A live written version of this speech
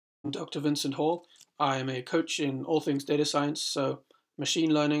Dr. Vincent Hall. I am a coach in all things data science, so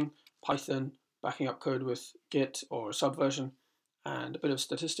machine learning, Python, backing up code with Git or Subversion, and a bit of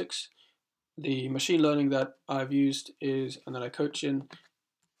statistics. The machine learning that I've used and that I coach in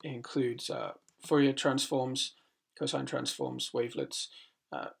includes Fourier transforms, cosine transforms, wavelets,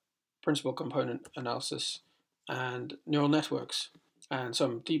 uh, principal component analysis, and neural networks, and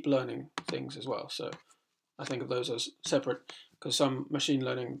some deep learning things as well. So I think of those as separate because some machine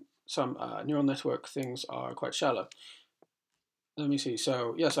learning, some neural network things are quite shallow. Let me see.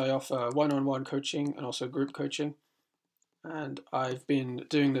 So yes, I offer one-on-one coaching and also group coaching, and I've been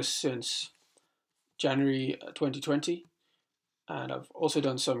doing this since January 2020, and I've also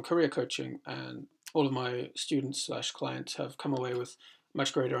done some career coaching, and all of my students slash clients have come away with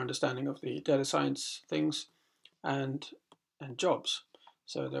much greater understanding of the data science things and jobs.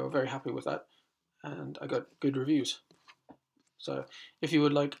 So they were very happy with that, and I got good reviews. So if you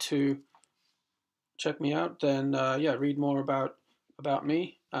would like to check me out, then yeah, read more about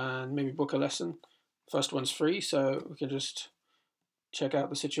me and maybe book a lesson. First one's free, so we can just check out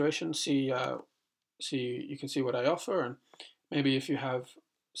the situation, see you can see what I offer, and maybe if you have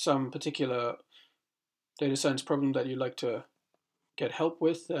some particular data science problem that you'd like to get help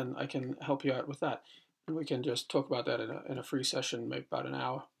with, then I can help you out with that. And we can just talk about that in a free session, maybe about an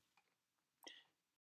hour.